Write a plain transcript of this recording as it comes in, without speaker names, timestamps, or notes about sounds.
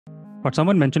But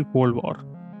someone mentioned Cold War,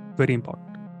 very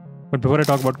important. But before I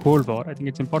talk about Cold War, I think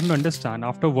it's important to understand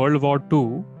after World War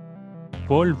II,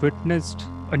 world witnessed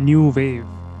a new wave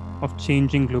of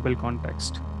changing global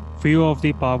context. Few of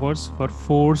the powers were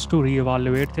forced to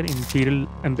reevaluate their imperial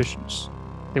ambitions.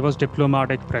 There was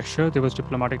diplomatic pressure, there was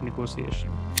diplomatic negotiation.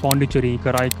 Pondicherry,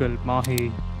 Karaikal,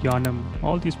 Mahe, Yanam,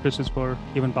 all these places were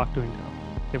given back to India.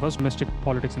 There was domestic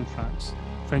politics in France.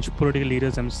 French political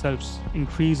leaders themselves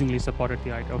increasingly supported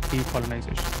the idea of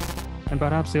decolonization. And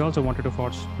perhaps they also wanted to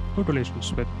forge good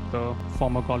relations with the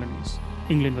former colonies.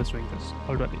 England was doing this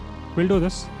already. We'll do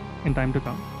this in time to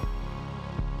come.